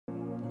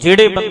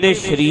ਜਿਹੜੇ ਬੰਦੇ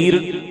शरीर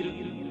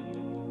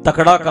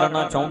तकड़ा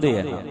करना चाहते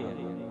हैं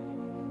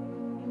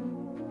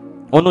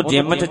ਉਹਨੂੰ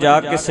जिम च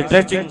जाके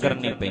स्ट्रैचिंग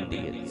करनी पैंदी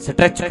है,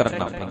 स्ट्रैच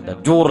करना पैंदा,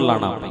 जोर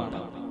लाना पैंदा।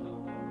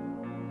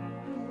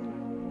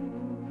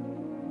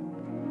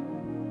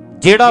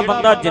 ਜਿਹੜਾ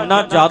ਬੰਦਾ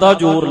ਜਿੰਨਾ ਜ਼ਿਆਦਾ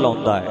ਜ਼ੋਰ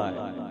ਲਾਉਂਦਾ ਹੈ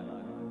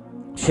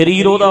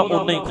ਸਰੀਰ ਉਹਦਾ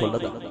ਉਨਾ ਹੀ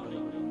ਖੁੱਲਦਾ,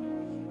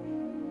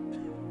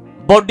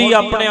 ਬੋਡੀ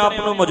ਆਪਣੇ ਆਪ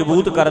ਨੂੰ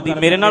ਮਜ਼ਬੂਤ ਕਰਦੀ।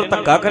 ਮੇਰੇ ਨਾਲ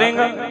ਧੱਕਾ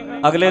ਕਰੇਗਾ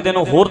ਅਗਲੇ ਦਿਨ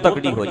ਉਹ ਹੋਰ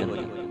ਤਕੜੀ ਹੋ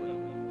ਜਾਂਦੀ।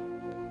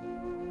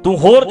 ਤੂੰ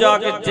ਹੋਰ ਜਾ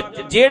ਕੇ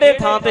ਜਿਹੜੇ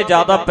ਥਾਂ ਤੇ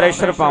ਜ਼ਿਆਦਾ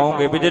ਪ੍ਰੈਸ਼ਰ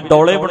ਪਾਓਗੇ, ਵੀ ਜੇ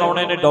ਡੋਲੇ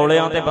ਬਣਾਉਣੇ ਨੇ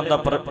ਡੋਲਿਆਂ ਤੇ ਬੰਦਾ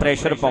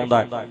ਪ੍ਰੈਸ਼ਰ ਪਾਉਂਦਾ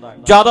ਹੈ,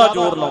 ਜ਼ਿਆਦਾ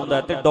ਜ਼ੋਰ ਲਾਉਂਦਾ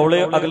ਹੈ ਤੇ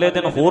ਡੋਲੇ ਅਗਲੇ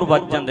ਦਿਨ ਹੋਰ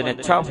ਵੱਜ ਜਾਂਦੇ ਨੇ।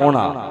 ਅੱਛਾ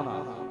ਹੋਣਾ,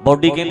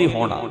 ਬੋਡੀ ਕਹਿੰਦੀ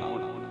ਹੋਣਾ,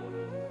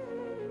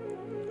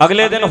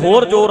 ਅਗਲੇ ਦਿਨ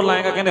ਹੋਰ ਜ਼ੋਰ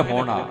ਲਾਏਗਾ ਕਹਿੰਦੇ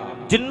ਹੋਣਾ।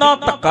 ਜਿੰਨਾ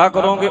ਧੱਕਾ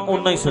ਕਰੋਗੇ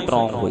ਉਨਾ ਹੀ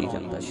ਸਟਰੋਂਗ ਹੋਈ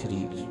ਜਾਂਦਾ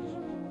ਸਰੀਰ।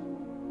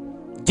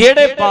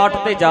 ਜਿਹੜੇ ਪਾਰਟ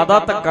ਤੇ ਜ਼ਿਆਦਾ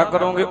ਧੱਕਾ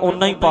ਕਰੋਗੇ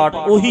ਉਨਾ ਹੀ ਪਾਰਟ,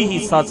 ਉਹੀ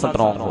ਹਿੱਸਾ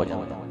ਸਟਰੋਂਗ ਹੋ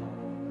ਜਾਂਦਾ।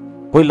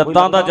 ਕੋਈ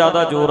ਲੱਤਾਂ ਦਾ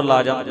ਜ਼ਿਆਦਾ ਜ਼ੋਰ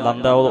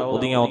ਲਾਉਂਦਾ,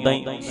 ਉਹਦੀਆਂ ਉਦਾਂ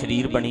ਹੀ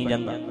ਸਰੀਰ ਬਣੀ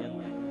ਜਾਂਦਾ।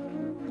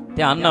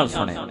 ਧਿਆਨ ਨਾਲ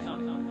ਸੁਣਿਆ,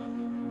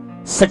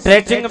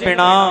 ਸਟ੍ਰੈਚਿੰਗ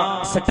ਬਿਨਾ,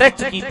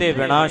 ਸਟ੍ਰੈਚ ਕੀਤੇ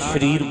ਬਿਨਾ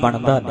ਸਰੀਰ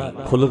ਬਣਦਾ ਨਹੀਂ,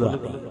 ਖੁੱਲਦਾ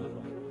ਨਹੀਂ।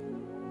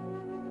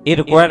 ਇਹ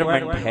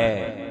ਰਿਕੁਆਇਰਮੈਂਟ ਹੈ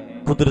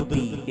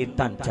ਕੁਦਰਤੀ, ਇਹ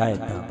ਢਾਂਚਾ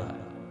ਏਦਾਂ ਦਾ,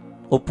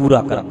 ਉਹ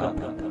ਪੂਰਾ ਕਰਨਾ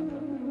ਪੈਂਦਾ।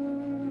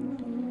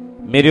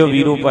 ਮੇਰੇ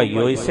ਵੀਰੋ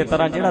ਭਾਈਓ, ਇਸੇ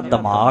ਤਰ੍ਹਾਂ ਜਿਹੜਾ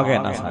ਦਿਮਾਗ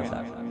ਹੈ ਨਾ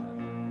ਸਾਡਾ,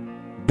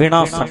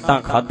 ਬਿਨਾਂ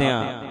ਸੱਟਾਂ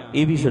ਖਾਦਿਆਂ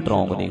ਇਹ ਵੀ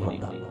ਸਟਰੋਂਗ ਨਹੀਂ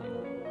ਹੁੰਦਾ,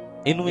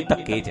 ਇਹਨੂੰ ਵੀ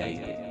ਧੱਕੇ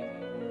ਚਾਹੀਦੇ।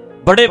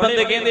 ਬੜੇ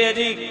ਬੰਦੇ ਕਹਿੰਦੇ ਆ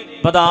ਜੀ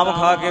ਬਦਾਮ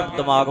ਖਾ ਕੇ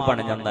ਦਿਮਾਗ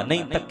ਬਣ ਜਾਂਦਾ,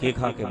 ਨਹੀਂ, ਧੱਕੇ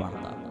ਖਾ ਕੇ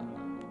ਬਣਦਾ,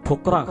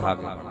 ਠੋਕਰਾਂ ਖਾ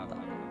ਕੇ ਬਣਦਾ।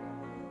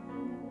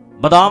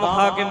 ਬਦਾਮ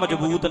ਖਾ ਕੇ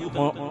ਮਜ਼ਬੂਤ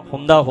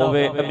ਹੁੰਦਾ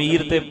ਹੋਵੇ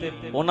ਅਮੀਰ, ਤੇ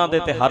ਉਹਨਾਂ ਦੇ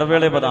ਤੇ ਹਰ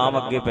ਵੇਲੇ ਬਦਾਮ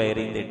ਅੱਗੇ ਪਏ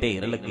ਰਹਿੰਦੇ,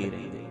 ਢੇਰ ਲੱਗੇ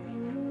ਰਹਿੰਦੇ।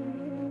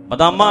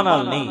 ਬਦਾਮਾਂ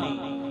ਨਾਲ ਨਹੀਂ,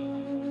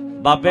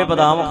 ਬਾਬੇ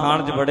ਬਦਾਮ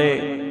ਖਾਣ 'ਚ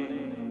ਬੜੇ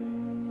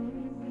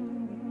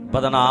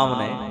ਬਦਨਾਮ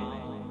ਨੇ,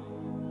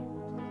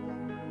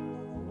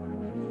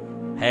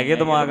 ਹੈਗੇ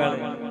ਦਿਮਾਗ ਵਾਲੇ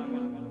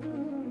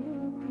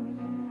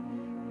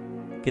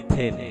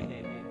ਕਿੱਥੇ ਨੇ?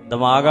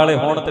 ਦਿਮਾਗ ਵਾਲੇ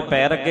ਹੋਣ ਤੇ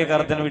ਪੈਰ ਅੱਗੇ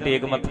ਕਰ ਦੇਣ ਵੀ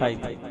ਟੇਕ ਮੱਥਾ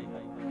ਇੱਥੇ।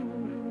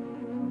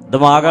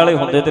 ਦਿਮਾਗ ਵਾਲੇ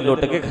ਹੁੰਦੇ ਤੇ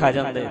ਲੁੱਟ ਕੇ ਖਾ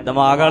ਜਾਂਦੇ,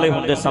 ਦਿਮਾਗ ਵਾਲੇ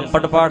ਹੁੰਦੇ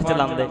ਸੰਪਟ ਪਾਠ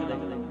ਚਲਾਉਂਦੇ,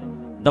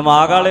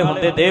 ਦਿਮਾਗ ਵਾਲੇ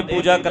ਹੁੰਦੇ ਦੇਹ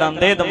ਪੂਜਾ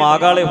ਕਰਾਉਂਦੇ,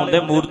 ਦਿਮਾਗ ਵਾਲੇ ਹੁੰਦੇ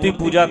ਮੂਰਤੀ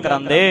ਪੂਜਾ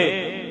ਕਰਾਉਂਦੇ,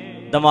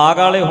 ਦਿਮਾਗ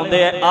ਵਾਲੇ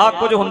ਹੁੰਦੇ ਆਹ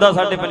ਕੁਝ ਹੁੰਦਾ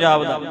ਸਾਡੇ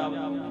ਪੰਜਾਬ ਦਾ।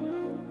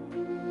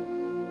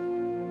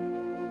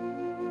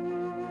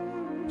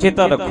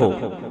 ਚੇਤਾ ਰੱਖੋ,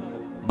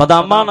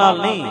 ਬਦਾਮਾਂ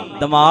ਨਾਲ ਨਹੀਂ,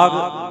 ਦਿਮਾਗ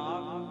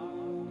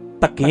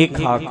ਧੱਕੇ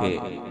ਖਾ ਕੇ,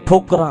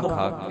 ਠੋਕਰਾਂ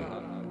ਖਾ ਕੇ।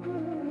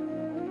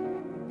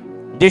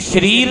 ਜੇ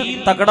ਸਰੀਰ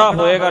ਤਕੜਾ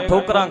ਹੋਏਗਾ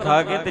ਠੋਕਰਾਂ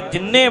ਖਾ ਕੇ, ਤੇ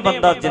ਜਿੰਨੇ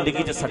ਬੰਦਾ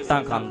ਜ਼ਿੰਦਗੀ 'ਚ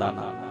ਸੱਟਾਂ ਖਾਂਦਾ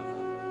ਨਾ,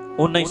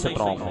 ਉਨਾ ਹੀ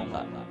ਸਟਰੋਂਗ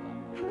ਹੁੰਦਾ।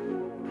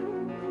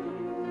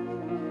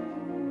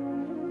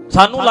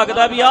 ਸਾਨੂੰ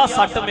ਲੱਗਦਾ ਵੀ ਆਹ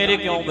ਸੱਟ ਮੇਰੇ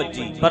ਕਿਉਂ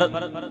ਵੱਜੀ, ਪਰ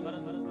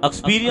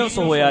ਐਕਸਪੀਰੀਅੰਸ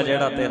ਹੋਇਆ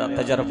ਜਿਹੜਾ ਤੇਰਾ,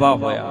 ਤਜਰਬਾ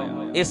ਹੋਇਆ,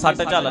 ਇਹ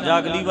ਸੱਟ ਝੱਲ ਜਾ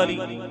ਅਗਲੀ ਵਾਰੀ।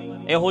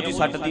 ਇਹੋ ਜਿਹੀ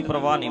ਸੱਟ ਦੀ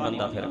ਪਰਵਾਹ ਨਹੀਂ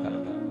ਬੰਦਾ ਫਿਰ ਕਰਦਾ।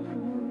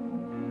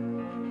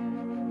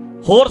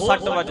 ਹੋਰ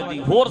ਸੱਟ ਵੱਜਦੀ,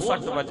 ਹੋਰ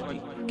ਸੱਟ ਵੱਜਦੀ,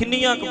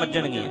 ਕਿੰਨੀਆਂ ਕੁ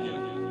ਵੱਜਣਗੀਆਂ।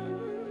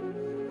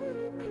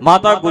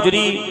 ਮਾਤਾ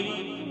ਗੁਜਰੀ,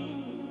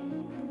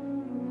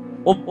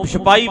 ਉਹ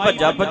ਸਿਪਾਹੀ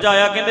ਭੱਜਾ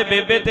ਆਇਆ, ਕਹਿੰਦੇ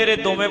ਬੇਬੇ ਤੇਰੇ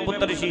ਦੋਵੇਂ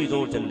ਪੁੱਤਰ ਸ਼ਹੀਦ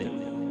ਹੋ ਚੱਲੇ।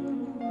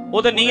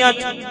 ਉਹਦੇ ਨੀਹਾਂ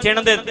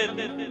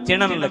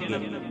ਚਿਣਨ ਲੱਗੇ।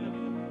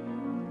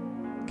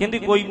 ਕਹਿੰਦੀ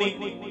ਕੋਈ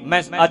ਨਹੀਂ,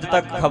 ਮੈਂ ਅੱਜ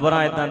ਤੱਕ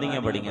ਖਬਰਾਂ ਏਦਾਂ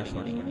ਦੀਆਂ ਬੜੀਆਂ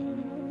ਸੁਣੀਆਂ।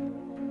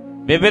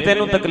 ਬੇਬੇ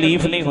ਤੈਨੂੰ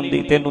ਤਕਲੀਫ ਨਹੀਂ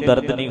ਹੁੰਦੀ, ਤੈਨੂੰ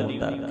ਦਰਦ ਨਹੀਂ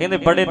ਹੁੰਦਾ? ਕਹਿੰਦੇ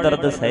ਬੜੇ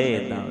ਦਰਦ ਸਹੇ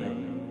ਏਦਾਂ,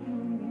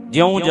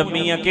 ਜਿਉਂ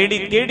ਜੰਮੀ ਆ।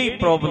 ਕਿਹੜੀ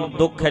ਪ੍ਰੋਬਲਮ,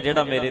 ਦੁੱਖ ਹੈ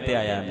ਜਿਹੜਾ ਮੇਰੇ ਤੇ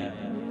ਆਇਆ ਨਹੀਂ?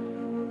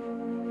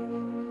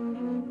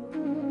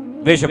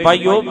 ਵੇ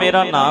ਸਿਪਾਹੀਓ,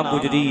 ਮੇਰਾ ਨਾਂ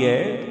ਗੁਜਰੀ ਹੈ,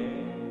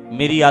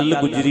 ਮੇਰੀ ਅੱਲ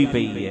ਗੁਜਰੀ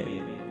ਪਈ ਹੈ।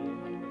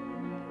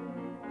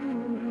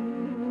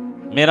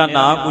 ਮੇਰਾ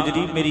ਨਾਂ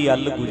ਗੁਜਰੀ, ਮੇਰੀ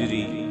ਅੱਲ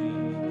ਗੁਜਰੀ।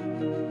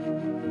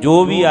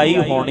 ਜੋ ਵੀ ਆਈ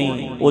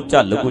ਹੋਣੀ ਉਹ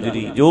ਝੱਲ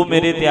ਗੁਜਰੀ, ਜੋ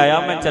ਮੇਰੇ ਤੇ ਆਇਆ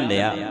ਮੈਂ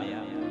ਝੱਲਿਆ।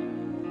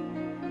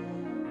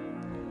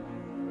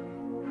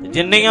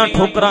 ਜਿੰਨੀਆਂ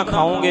ਠੋਕਰਾਂ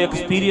ਖਾਓਗੇ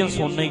ਐਕਸਪੀਰੀਅੰਸ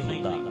ਉਨਾ ਹੀ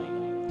ਹੁੰਦਾ।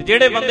 ਤੇ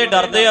ਜਿਹੜੇ ਬੰਦੇ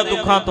ਡਰਦੇ ਆ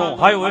ਦੁੱਖਾਂ ਤੋਂ,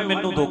 ਹਾਏ ਓਏ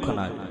ਮੈਨੂੰ ਦੁੱਖ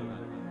ਨਾ ਆਵੇ,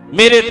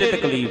 ਮੇਰੇ ਤੇ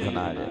ਤਕਲੀਫ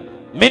ਨਾ ਆਵੇ,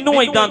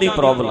 ਮੈਨੂੰ ਏਦਾਂ ਦੀ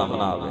ਪ੍ਰੋਬਲਮ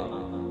ਨਾ ਆਵੇ,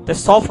 ਤੇ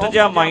ਸੌਫਟ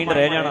ਜਿਹਾ ਮਾਈਂਡ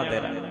ਰਹਿ ਜਾਣਾ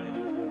ਤੇਰਾ।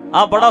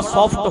 ਆ ਬੜਾ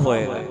ਸੌਫਟ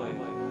ਹੋਏਗਾ।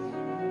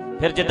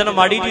 ਫਿਰ ਜਿੱਦਣ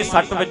ਮਾੜੀ ਜੀ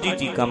ਸੱਟ ਵੱਜੀ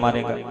ਚੀਕਾਂ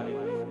ਮਾਰੇਗਾ।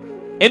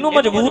 ਇਹਨੂੰ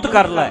ਮਜ਼ਬੂਤ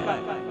ਕਰ ਲੈ।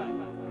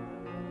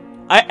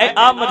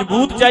 ਆ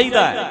ਮਜ਼ਬੂਤ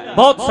ਚਾਹੀਦਾ ਹੈ।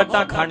 ਬਹੁਤ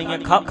ਸੱਟਾਂ ਖਾਣੀਆਂ,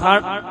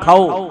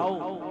 ਖਾਓ,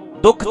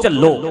 ਦੁੱਖ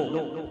ਝੱਲੋ।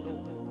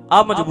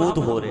 ਆ ਮਜ਼ਬੂਤ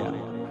ਹੋ ਰਿਹਾ।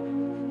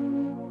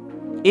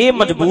 ਇਹ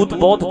ਮਜ਼ਬੂਤ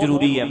ਬਹੁਤ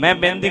ਜ਼ਰੂਰੀ ਹੈ। ਮੈਂ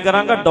ਬੇਨਤੀ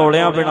ਕਰਾਂਗਾ,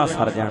 ਡੋਲਿਆਂ ਬਿਨਾ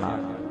ਸਰ ਜਾਣਾ,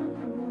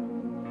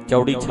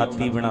 ਚੌੜੀ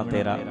ਛਾਤੀ ਬਿਨਾ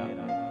ਤੇਰਾ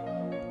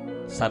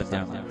ਸਰ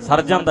ਜਾਣਾ।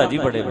 ਸਰ ਜਾਂਦਾ ਜੀ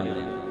ਬੜੇ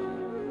ਬੰਦੇ।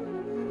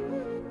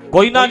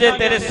 ਕੋਈ ਨਾ, ਜੇ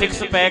ਤੇਰੇ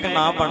 6 ਪੈਕ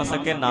ਨਾ ਬਣ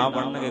ਸਕੇ, ਨਾ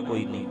ਬਣਨਗੇ,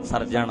 ਕੋਈ ਨਹੀਂ,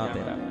 ਸਰ ਜਾਣਾ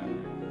ਤੇਰਾ।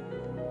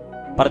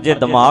 ਪਰ ਜੇ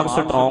ਦਿਮਾਗ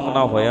ਸਟਰੋਂਗ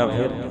ਨਾ ਹੋਇਆ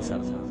ਫਿਰ ਨਹੀਂ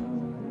ਸਰਦਾ।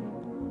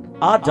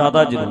 ਆ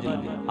ਜ਼ਿਆਦਾ ਜ਼ਰੂਰੀ ਹੈ।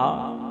 ਆ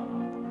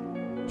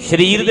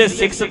ਸਰੀਰ ਦੇ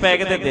 6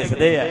 ਪੈਕ ਤੇ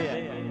ਦਿਸਦੇ ਆ,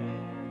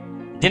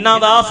 ਜਿਨ੍ਹਾਂ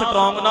ਦਾ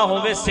ਸਟਰੋਂਗ ਨਾ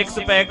ਹੋਵੇ।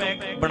 6 ਪੈਕ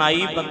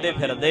ਬਣਾਈ ਬੰਦੇ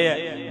ਫਿਰਦੇ ਆ,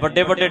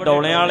 ਵੱਡੇ ਵੱਡੇ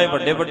ਡੋਲਿਆਂ ਵਾਲੇ,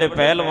 ਵੱਡੇ ਵੱਡੇ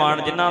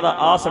ਪਹਿਲਵਾਨ, ਜਿਨ੍ਹਾਂ ਦਾ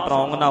ਆ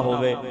ਸਟਰੋਂਗ ਨਾ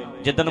ਹੋਵੇ,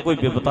 ਜਿੱਦਣ ਕੋਈ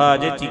ਵਿਪਤਾ ਆ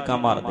ਜੇ ਚੀਕਾਂ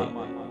ਮਾਰਦੇ।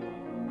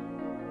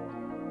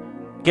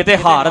 ਕਿਤੇ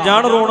ਹਾਰ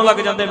ਜਾਣ ਰੋਣ ਲੱਗ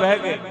ਜਾਂਦੇ ਬਹਿ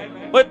ਕੇ।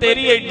 ਓਏ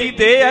ਤੇਰੀ ਐਡੀ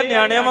ਦੇਹ ਹੈ,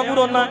 ਨਿਆਣਿਆਂ ਵਾਂਗੂ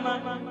ਰੋਣਾ,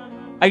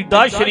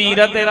 ਐਡਾ ਸਰੀਰ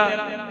ਹੈ ਤੇਰਾ,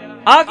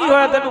 ਆਹ ਕੀ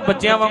ਹੋਇਆ ਤੈਨੂੰ?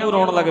 ਬੱਚਿਆਂ ਵਾਂਗੂ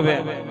ਰੋਣ ਲੱਗ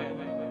ਪਿਆ।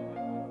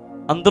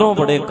 ਅੰਦਰੋਂ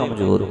ਬੜੇ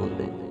ਕਮਜ਼ੋਰ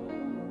ਹੁੰਦੇ।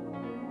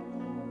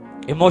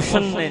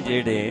 ਇਮੋਸ਼ਨ ਨੇ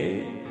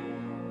ਜਿਹੜੇ,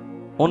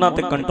 ਉਹਨਾਂ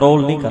ਤੇ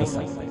ਕੰਟਰੋਲ ਨਹੀਂ ਕਰ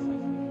ਸਕਦੇ।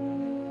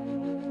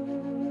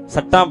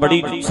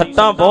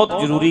 ਸੱਟਾਂ ਬਹੁਤ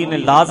ਜ਼ਰੂਰੀ ਨੇ,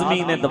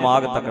 ਲਾਜ਼ਮੀ ਨੇ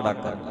ਦਿਮਾਗ ਤਕੜਾ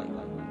ਕਰਨ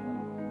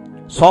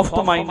ਲਈ। ਸੌਫਟ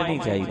ਮਾਈਂਡ ਨਹੀਂ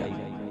ਚਾਹੀਦਾ।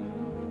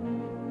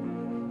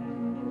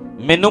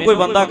 ਮੈਨੂੰ ਕੋਈ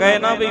ਬੰਦਾ ਕਹੇ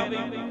ਨਾ ਵੀ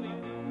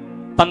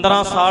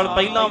 15 ਸਾਲ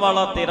ਪਹਿਲਾਂ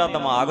ਵਾਲਾ ਤੇਰਾ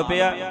ਦਿਮਾਗ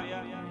ਪਿਆ,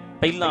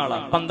 ਪਹਿਲਾਂ ਵਾਲਾ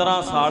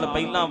 15 ਸਾਲ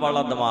ਪਹਿਲਾਂ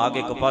ਵਾਲਾ ਦਿਮਾਗ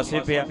ਇੱਕ ਪਾਸੇ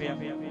ਪਿਆ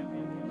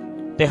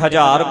ਤੇ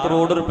 1000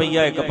 ਕਰੋੜ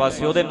ਰੁਪਈਆ ਇੱਕ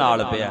ਪਾਸੇ ਉਹਦੇ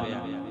ਨਾਲ ਪਿਆ।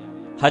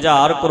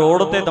 1000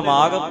 ਕਰੋੜ ਤੇ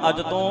ਦਿਮਾਗ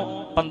ਅੱਜ ਤੋਂ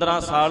 15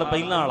 ਸਾਲ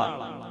ਪਹਿਲਾਂ ਵਾਲਾ,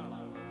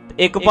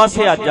 ਇੱਕ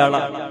ਪਾਸੇ ਅੱਜ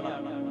ਵਾਲਾ,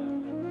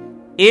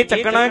 ਇਹ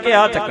ਚੱਕਣਾ ਕਿ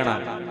ਆਹ ਚੱਕਣਾ?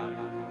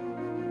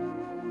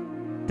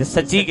 ਤੇ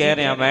ਸੱਚੀ ਕਹਿ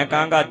ਰਿਹਾ ਮੈਂ,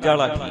 ਕਹਾਂਗਾ ਅੱਜ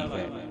ਵਾਲਾ ਠੀਕ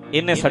ਹੈ।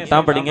 ਇਹਨੇ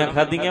ਸੱਟਾਂ ਬੜੀਆਂ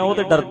ਖਾਧੀਆਂ, ਉਹ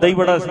ਤੇ ਡਰਦਾ ਹੀ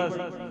ਬੜਾ ਸੀ।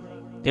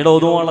 ਜਿਹੜਾ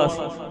ਉਦੋਂ ਵਾਲਾ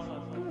ਸੀ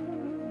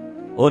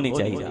ਉਹ ਨਹੀਂ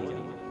ਚਾਹੀਦਾ।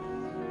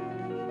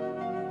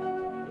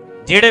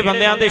 ਜਿਹੜੇ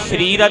ਬੰਦਿਆਂ ਦੇ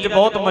ਸਰੀਰ ਅੱਜ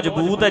ਬਹੁਤ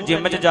ਮਜ਼ਬੂਤ ਹੈ,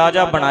 ਜਿਮ 'ਚ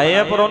ਜਾ ਬਣਾਏ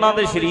ਆ, ਪਰ ਉਹਨਾਂ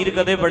ਦੇ ਸਰੀਰ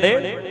ਕਦੇ ਬੜੇ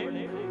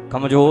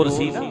ਕਮਜ਼ੋਰ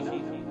ਸੀ ਨਾ।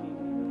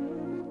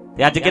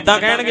 ਤੇ ਅੱਜ ਕਿੱਦਾਂ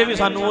ਕਹਿਣਗੇ ਵੀ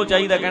ਸਾਨੂੰ ਉਹ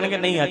ਚਾਹੀਦਾ? ਕਹਿਣਗੇ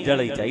ਨਹੀਂ ਅੱਜ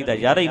ਵਾਲਾ ਹੀ ਚਾਹੀਦਾ।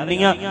 ਯਾਰ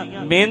ਇੰਨੀਆਂ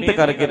ਮਿਹਨਤ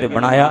ਕਰਕੇ ਤੇ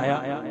ਬਣਾਇਆ,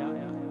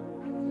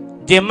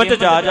 ਜਿਮ 'ਚ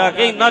ਜਾ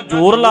ਕੇ ਇੰਨਾ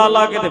ਜ਼ੋਰ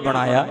ਲਾ ਕੇ ਤੇ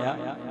ਬਣਾਇਆ,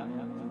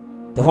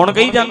 ਤੇ ਹੁਣ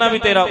ਕਹੀ ਜਾਂਦਾ ਵੀ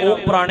ਤੇਰਾ ਉਹ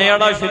ਪੁਰਾਣੇ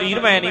ਵਾਲਾ ਸਰੀਰ,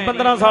 ਮੈਂ ਨਹੀਂ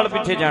 15 ਸਾਲ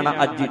ਪਿੱਛੇ ਜਾਣਾ,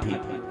 ਅੱਜ ਹੀ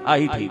ਠੀਕ,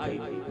 ਆਹੀ ਠੀਕ ਹੈ।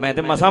 ਮੈਂ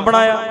ਤੇ ਮਸਾਂ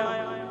ਬਣਾਇਆ,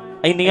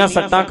 ਇੰਨੀਆਂ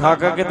ਸੱਟਾਂ ਖਾ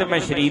ਕੇ ਤੇ ਮੈਂ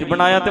ਸਰੀਰ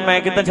ਬਣਾਇਆ, ਤੇ ਮੈਂ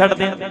ਕਿੱਦਾਂ ਛੱਡ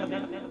ਦਿਆਂ?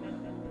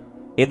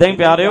 ਏਦਾਂ ਹੀ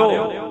ਪਿਆਰਿਓ,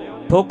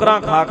 ਠੋਕਰਾਂ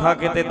ਖਾ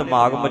ਕੇ ਤੇ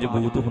ਦਿਮਾਗ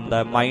ਮਜ਼ਬੂਤ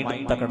ਹੁੰਦਾ,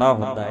 ਮਾਈਂਡ ਤਕੜਾ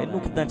ਹੁੰਦਾ, ਇਹਨੂੰ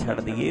ਕਿੱਦਾਂ ਛੱਡ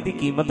ਦਈਏ? ਇਹਦੀ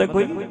ਕੀਮਤ ਹੈ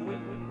ਕੋਈ?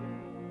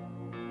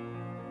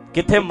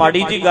 ਕਿੱਥੇ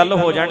ਮਾੜੀ ਜੀ ਗੱਲ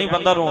ਹੋ ਜਾਣੀ,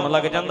 ਬੰਦਾ ਰੋਣ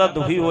ਲੱਗ ਜਾਂਦਾ,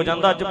 ਦੁਖੀ ਹੋ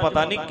ਜਾਂਦਾ। ਅੱਜ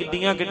ਪਤਾ ਨਹੀਂ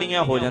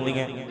ਕਿੱਡੀਆਂ ਹੋ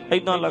ਜਾਂਦੀਆਂ,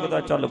 ਏਦਾਂ ਲੱਗਦਾ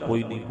ਚੱਲ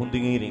ਕੋਈ ਨਹੀਂ,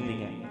 ਹੁੰਦੀਆਂ ਹੀ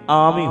ਰਹਿੰਦੀਆਂ,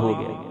 ਆਮ ਹੀ ਹੋ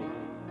ਗਿਆ,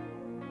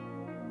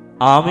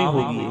 ਆਮ ਹੀ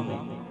ਹੋ ਗਈ।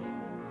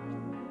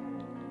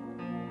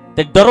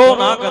 ਤੇ ਡਰੋ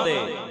ਨਾ ਕਦੇ,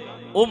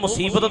 ਉਹ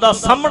ਮੁਸੀਬਤ ਦਾ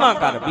ਸਾਹਮਣਾ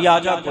ਕਰ ਵੀ ਆ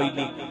ਜਾ, ਕੋਈ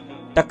ਨਹੀਂ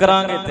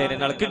ਟੱਕਰਾਂਗੇ ਤੇਰੇ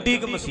ਨਾਲ। ਕਿੱਡੀ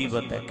ਕੁ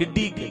ਮੁਸੀਬਤ ਹੈ,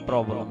 ਕਿੱਡੀ ਕੁ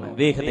ਪ੍ਰੋਬਲਮ ਹੈ,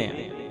 ਵੇਖਦੇ ਆਂ।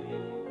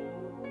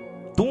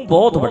 ਤੂੰ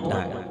ਬਹੁਤ ਵੱਡਾ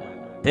ਹੈ,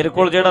 ਤੇਰੇ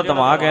ਕੋਲ ਜਿਹੜਾ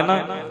ਦਿਮਾਗ ਹੈ ਨਾ,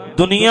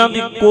 ਦੁਨੀਆ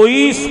ਦੀ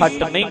ਕੋਈ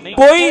ਸੱਟ ਨਹੀਂ,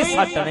 ਕੋਈ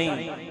ਸੱਟ ਨਹੀਂ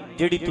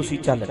ਜਿਹੜੀ ਤੁਸੀਂ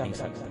ਚੱਲ ਨਹੀਂ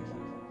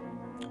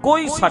ਸਕਦੇ।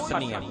 ਕੋਈ ਸੱਟ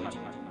ਨਹੀਂ ਹੈ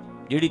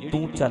ਜਿਹੜੀ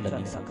ਤੂੰ ਚੱਲ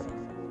ਨਹੀਂ ਸਕਦਾ।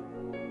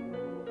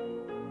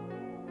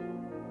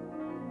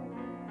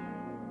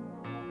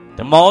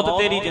 ਤੇ ਮੌਤ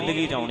ਤੇਰੀ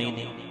ਜ਼ਿੰਦਗੀ 'ਚ ਆਉਣੀ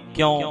ਨਹੀਂ।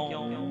 ਕਿਉਂ?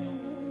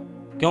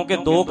 ਕਿਉਂਕਿ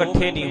ਦੋ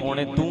ਇਕੱਠੇ ਨਹੀਂ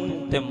ਹੋਣੇ,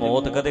 ਤੂੰ ਤੇ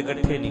ਮੌਤ ਕਦੇ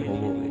ਇਕੱਠੇ ਨਹੀਂ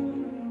ਹੋਵੋਗੇ।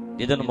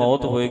 ਜਿੱਦਣ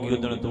ਮੌਤ ਹੋਏਗੀ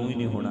ਉਦਣ ਤੂੰ ਹੀ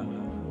ਨਹੀਂ ਹੋਣਾ।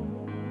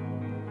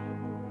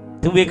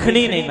 ਤੂੰ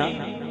ਵੇਖਣੀ ਨਹੀਂ ਨਾ,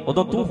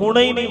 ਉਦੋਂ ਤੂੰ ਹੋਣਾ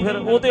ਹੀ ਨਹੀਂ, ਫਿਰ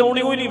ਉਹ ਤੇ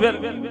ਆਉਣੀ ਹੋਈ ਨਹੀਂ। ਫਿਰ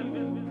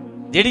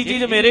ਜਿਹੜੀ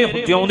ਚੀਜ਼ ਮੇਰੇ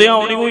ਜਿਉਂਦਿਆਂ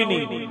ਆਉਣੀ ਹੋਈ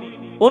ਨਹੀਂ,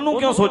 ਉਹਨੂੰ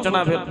ਕਿਉਂ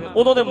ਸੋਚਣਾ? ਫਿਰ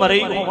ਉਦੋਂ ਤੇ ਮਰੇ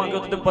ਹੀ ਹੋਵਾਂਗੇ,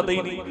 ਉਦੋਂ ਤੇ ਪਤਾ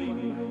ਹੀ ਨਹੀਂ।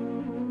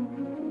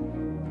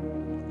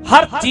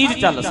 ਹਰ ਚੀਜ਼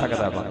ਚੱਲ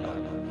ਸਕਦਾ ਬੰਦਾ,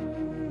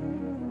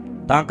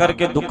 ਤਾਂ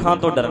ਕਰਕੇ ਦੁੱਖਾਂ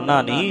ਤੋਂ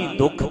ਡਰਨਾ ਨਹੀਂ।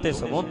 ਦੁੱਖ ਤੇ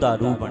ਸਗੋਂ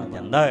ਦਾਰੂ ਬਣ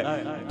ਜਾਂਦਾ ਹੈ।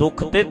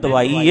 ਦੁੱਖ ਤੇ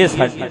ਦਵਾਈ ਹੈ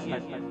ਸਾਡੀ,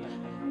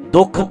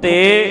 ਦੁੱਖ ਤੇ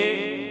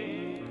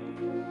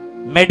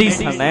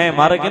ਮੈਡੀਸਨ ਹੈ।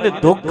 ਮਹਾਰਾਜ ਕਹਿੰਦੇ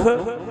ਦੁੱਖ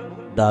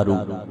ਦਾਰੂ,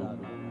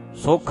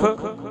 ਸੁੱਖ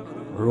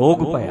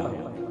ਰੋਗ ਪਿਆ।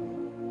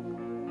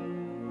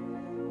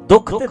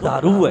 ਦੁੱਖ ਤੇ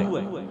ਦਾਰੂ ਹੈ,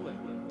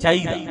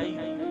 ਚਾਹੀਦਾ।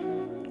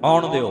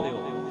 ਆਉਣ ਦਿਓ,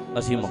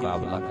 ਅਸੀਂ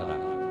ਮੁਕਾਬਲਾ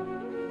ਕਰਾਂਗੇ।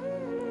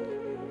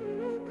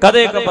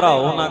 ਕਦੇ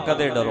ਘਬਰਾਓ ਨਾ,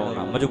 ਕਦੇ ਡਰੋ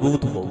ਨਾ,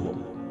 ਮਜ਼ਬੂਤ ਹੋਵੋ,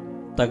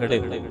 ਤਗੜੇ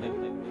ਹੋਵੋ।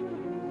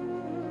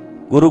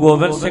 ਗੁਰੂ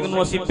ਗੋਬਿੰਦ ਸਿੰਘ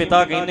ਨੂੰ ਅਸੀਂ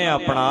ਪਿਤਾ ਕਹਿੰਦੇ ਆ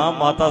ਆਪਣਾ,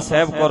 ਮਾਤਾ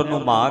ਸਾਹਿਬ ਕੌਰ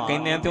ਨੂੰ ਮਾਂ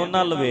ਕਹਿੰਦੇ ਆ, ਤੇ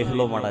ਉਹਨਾਂ ਵੱਲ ਵੇਖ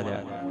ਲਓ ਮਾੜਾ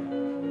ਜਿਹਾ।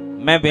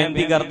 ਮੈਂ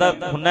ਬੇਨਤੀ ਕਰਦਾ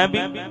ਹੁੰਨਾ ਵੀ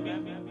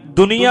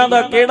ਦੁਨੀਆ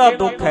ਦਾ ਕਿਹੜਾ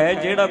ਦੁੱਖ ਹੈ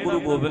ਜਿਹੜਾ ਗੁਰੂ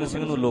ਗੋਬਿੰਦ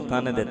ਸਿੰਘ ਨੂੰ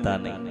ਲੋਕਾਂ ਨੇ ਦਿੱਤਾ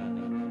ਨਹੀਂ?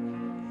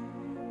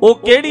 ਉਹ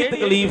ਕਿਹੜੀ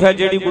ਤਕਲੀਫ ਹੈ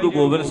ਜਿਹੜੀ ਗੁਰੂ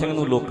ਗੋਬਿੰਦ ਸਿੰਘ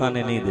ਨੂੰ ਲੋਕਾਂ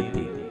ਨੇ ਨਹੀਂ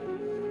ਦਿੱਤੀ?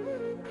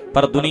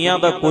 ਪਰ ਦੁਨੀਆ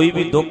ਦਾ ਕੋਈ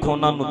ਵੀ ਦੁੱਖ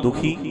ਉਹਨਾਂ ਨੂੰ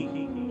ਦੁਖੀ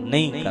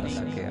ਨਹੀਂ ਕਰ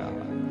ਸਕਿਆ।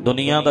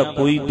 ਦੁਨੀਆ ਦਾ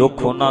ਕੋਈ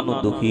ਦੁੱਖ ਉਹਨਾਂ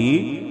ਨੂੰ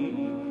ਦੁਖੀ।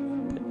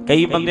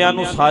 ਕਈ ਬੰਦਿਆਂ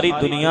ਨੂੰ ਸਾਰੀ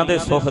ਦੁਨੀਆ ਦੇ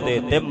ਸੁੱਖ ਦੇ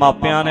ਦਿੱਤੇ,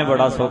 ਮਾਪਿਆਂ ਨੇ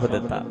ਬੜਾ ਸੁੱਖ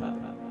ਦਿੱਤਾ,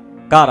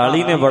 ਘਰ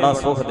ਵਾਲੀ ਨੇ ਬੜਾ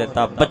ਸੁੱਖ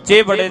ਦਿੱਤਾ,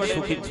 ਬੱਚੇ ਬੜੇ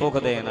ਸੁਖੀ, ਸੁੱਖ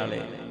ਦੇਣ ਵਾਲੇ,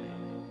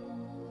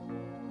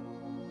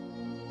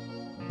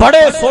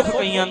 ਬੜੇ ਸੁੱਖ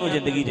ਕਈਆਂ ਨੂੰ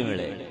ਜ਼ਿੰਦਗੀ 'ਚ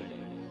ਮਿਲੇ।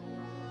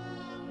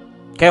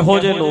 ਕਿਹੋ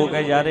ਜਿਹੇ ਲੋਕ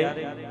ਹੈ ਯਾਰੇ,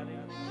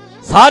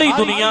 ਸਾਰੀ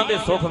ਦੁਨੀਆ ਦੇ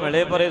ਸੁੱਖ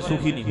ਮਿਲੇ ਪਰ ਇਹ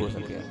ਸੁਖੀ ਨਹੀਂ ਹੋ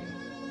ਸਕਿਆ।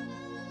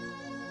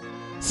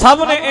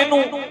 ਸਭ ਨੇ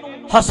ਇਹਨੂੰ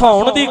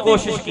ਹਸਾਉਣ ਦੀ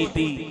ਕੋਸ਼ਿਸ਼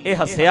ਕੀਤੀ, ਇਹ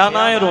ਹੱਸਿਆ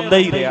ਨਾ, ਇਹ ਰੋਂਦਾ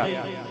ਹੀ ਰਿਹਾ।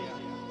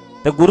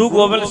 ਤੇ ਗੁਰੂ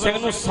ਗੋਬਿੰਦ ਸਿੰਘ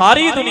ਨੂੰ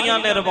ਸਾਰੀ ਦੁਨੀਆ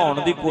ਨੇ ਰਵਾਉਣ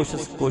ਦੀ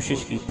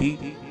ਕੋਸ਼ਿਸ਼ ਕੀਤੀ,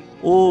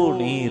 ਉਹ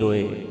ਨਹੀਂ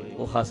ਰੋਏ,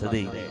 ਉਹ ਹੱਸਦੇ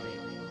ਹੀ ਰਹੇ।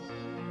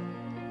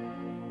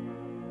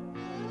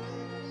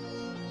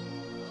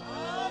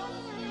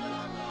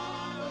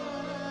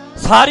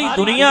 ਸਾਰੀ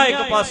ਦੁਨੀਆ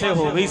ਇੱਕ ਪਾਸੇ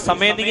ਹੋ ਗਈ।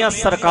 ਸਮੇਂ ਦੀਆਂ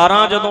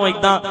ਸਰਕਾਰਾਂ ਜਦੋਂ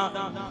ਏਦਾਂ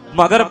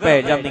ਮਗਰ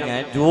ਪੈ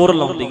ਜਾਂਦੀਆਂ, ਜ਼ੋਰ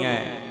ਲਾਉਂਦੀਆਂ,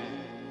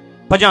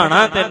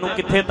 ਭਜਾਣਾ ਤੈਨੂੰ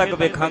ਕਿੱਥੇ ਤੱਕ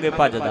ਵੇਖਾਂਗੇ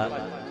ਭੱਜਦਾ।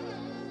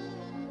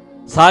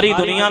 ਸਾਰੀ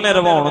ਦੁਨੀਆ ਨੇ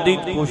ਰਵਾਉਣ ਦੀ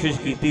ਕੋਸ਼ਿਸ਼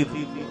ਕੀਤੀ,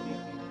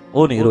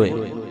 ਉਹ ਨਹੀਂ ਰੋਏ।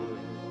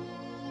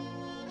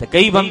 ਤੇ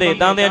ਕਈ ਬੰਦੇ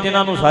ਇਦਾਂ ਦੇ ਆ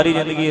ਜਿਨ੍ਹਾਂ ਨੂੰ ਸਾਰੀ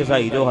ਜ਼ਿੰਦਗੀ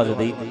ਹਸਾਈ ਜੋ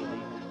ਹੱਸਦੇ ਹੀ।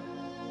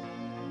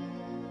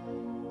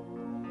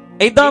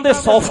 ਇਦਾਂ ਦੇ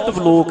ਸੌਫਟ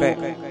ਲੋਕ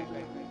ਹੈ,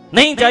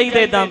 ਨਹੀਂ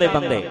ਚਾਹੀਦੇ ਇਦਾਂ ਦੇ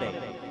ਬੰਦੇ,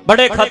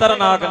 ਬੜੇ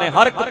ਖਤਰਨਾਕ ਨੇ।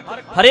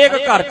 ਹਰੇਕ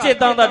ਘਰ 'ਚ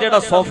ਇਦਾਂ ਦਾ ਜਿਹੜਾ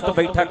ਸੌਫਟ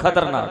ਬੈਠਾ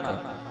ਖਤਰਨਾਕ ਹੈ,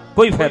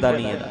 ਕੋਈ ਫਾਇਦਾ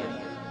ਨਹੀਂ ਇਹਦਾ।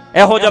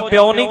 ਇਹੋ ਜਿਹਾ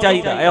ਪਿਓ ਨਹੀਂ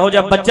ਚਾਹੀਦਾ, ਇਹੋ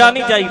ਜਿਹਾ ਬੱਚਾ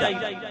ਨਹੀਂ ਚਾਹੀਦਾ,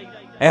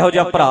 ਇਹੋ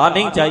ਜਿਹਾ ਭਰਾ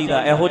ਨਹੀਂ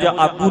ਚਾਹੀਦਾ, ਇਹੋ ਜਿਹਾ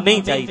ਆਗੂ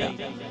ਨਹੀਂ ਚਾਹੀਦਾ,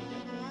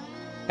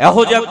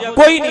 ਇਹੋ ਜਿਹਾ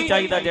ਕੋਈ ਨਹੀਂ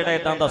ਚਾਹੀਦਾ ਜਿਹੜਾ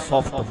ਇਦਾਂ ਦਾ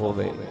ਸੌਫਟ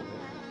ਹੋਵੇ,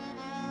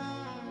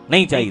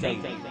 ਨਹੀਂ ਚਾਹੀਦਾ।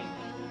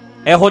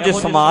 ਇਹੋ ਜਿਹੇ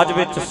ਸਮਾਜ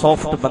ਵਿੱਚ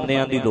ਸੌਫਟ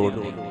ਬੰਦਿਆਂ ਦੀ ਲੋੜ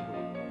ਨਹੀਂ,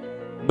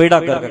 ਬੇੜਾ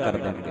ਗਰਕ ਕਰ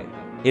ਦੇਣਗੇ।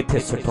 ਇੱਥੇ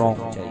ਸਟਰੋਂਗ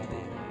ਚਾਹੀਦੇ,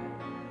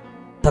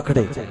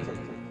 ਤਕੜੇ ਚਾਹੀਦੇ,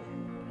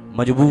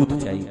 ਮਜ਼ਬੂਤ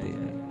ਚਾਹੀਦੇ,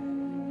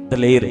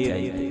 ਦਲੇਰ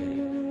ਚਾਹੀਦੇ।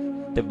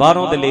 ਤੇ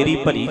ਬਾਹਰੋਂ ਦਲੇਰੀ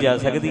ਭਰੀ ਜਾ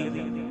ਸਕਦੀ,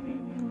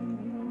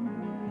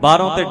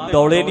 ਬਾਹਰੋਂ ਤੇ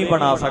ਡੌਲੇ ਨਹੀਂ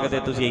ਬਣਾ ਸਕਦੇ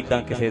ਤੁਸੀਂ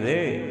ਇਦਾਂ ਕਿਸੇ ਦੇ।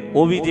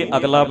 ਉਹ ਵੀ ਜੇ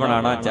ਅਗਲਾ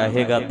ਬਣਾਉਣਾ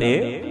ਚਾਹੇਗਾ ਤੇ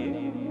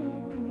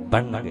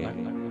ਬਣਨਗੇ।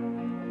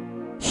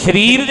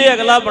 ਸਰੀਰ ਜੇ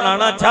ਅਗਲਾ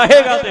ਬਣਾਉਣਾ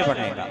ਚਾਹੇਗਾ ਤੇ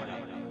ਬਣੇਗਾ।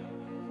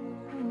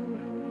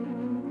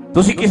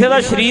 ਤੁਸੀਂ ਕਿਸੇ ਦਾ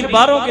ਸਰੀਰ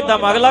ਬਾਹਰੋਂ ਕਿੱਦਾਂ,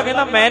 ਅਗਲਾ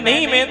ਕਹਿੰਦਾ ਮੈਂ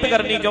ਨਹੀਂ ਮਿਹਨਤ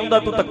ਕਰਨੀ ਚਾਹੁੰਦਾ,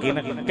 ਤੂੰ ਧੱਕੇ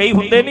ਨਾ। ਕਈ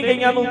ਹੁੰਦੇ ਨਹੀਂ,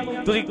 ਕਈਆਂ ਨੂੰ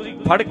ਤੁਸੀਂ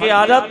ਫੜ ਕੇ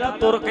ਆ ਜਾ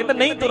ਤੁਰ, ਕਹਿੰਦਾ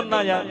ਨਹੀਂ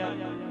ਤੁਰਨਾ ਯਾਰ,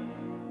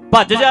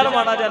 ਭੱਜ ਜਾ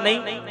ਮਾੜਾ ਜਾ, ਨਹੀਂ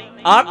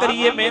ਆ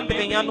ਕਰੀਏ ਮਿਹਨਤ।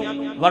 ਕਈਆਂ ਨੂੰ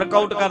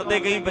ਵਰਕਆਊਟ ਕਰਦੇ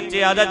ਕਈ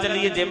ਬੱਚੇ, ਆ ਜਾ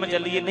ਚੱਲੀਏ ਜਿਮ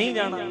ਚੱਲੀਏ, ਨਹੀਂ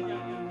ਜਾਣਾ।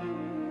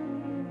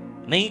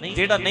 ਨਹੀਂ,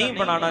 ਜਿਹੜਾ ਨਹੀਂ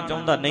ਬਣਾਉਣਾ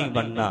ਚਾਹੁੰਦਾ ਨਹੀਂ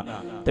ਬਣਨਾ।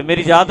 ਤੇ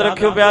ਮੇਰੀ ਯਾਦ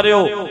ਰੱਖਿਓ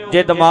ਪਿਆਰਿਓ,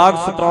 ਜੇ ਦਿਮਾਗ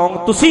ਸਟਰੋਂਗ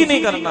ਤੁਸੀਂ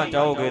ਨਹੀਂ ਕਰਨਾ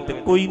ਚਾਹੋਗੇ ਤੇ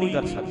ਕੋਈ ਨਹੀਂ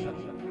ਕਰ ਸਕਦਾ।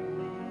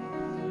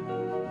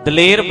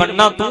 ਦਲੇਰ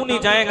ਬਣਨਾ ਤੂੰ ਨਹੀਂ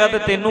ਚਾਹੇਗਾ ਤੇ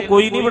ਤੈਨੂੰ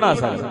ਕੋਈ ਨਹੀਂ ਬਣਾ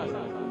ਸਕਦਾ।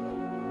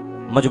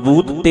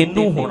 ਮਜ਼ਬੂਤ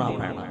ਤੈਨੂੰ ਹੋਣਾ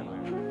ਪੈਣਾ,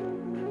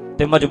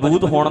 ਤੇ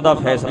ਮਜ਼ਬੂਤ ਹੋਣ ਦਾ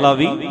ਫੈਸਲਾ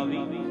ਵੀ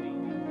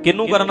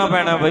ਕਿਹਨੂੰ ਕਰਨਾ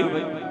ਪੈਣਾ ਬਈ?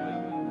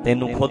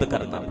 ਤੈਨੂੰ ਖੁਦ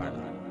ਕਰਨਾ ਪੈਣਾ।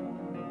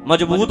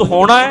 ਮਜ਼ਬੂਤ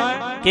ਹੋਣਾ ਹੈ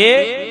ਕਿ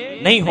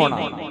ਨਹੀਂ ਹੋਣਾ,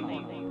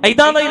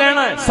 ਏਦਾਂ ਦਾ ਹੀ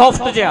ਰਹਿਣਾ ਹੈ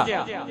ਸੌਫਟ ਜਿਹਾ,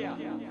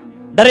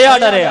 ਡਰਿਆ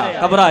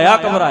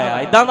ਘਬਰਾਇਆ,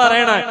 ਏਦਾਂ ਦਾ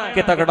ਰਹਿਣਾ ਹੈ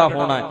ਕਿ ਤਗੜਾ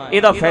ਹੋਣਾ ਹੈ?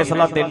 ਇਹਦਾ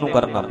ਫੈਸਲਾ ਤੈਨੂੰ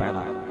ਕਰਨਾ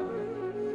ਪੈਣਾ।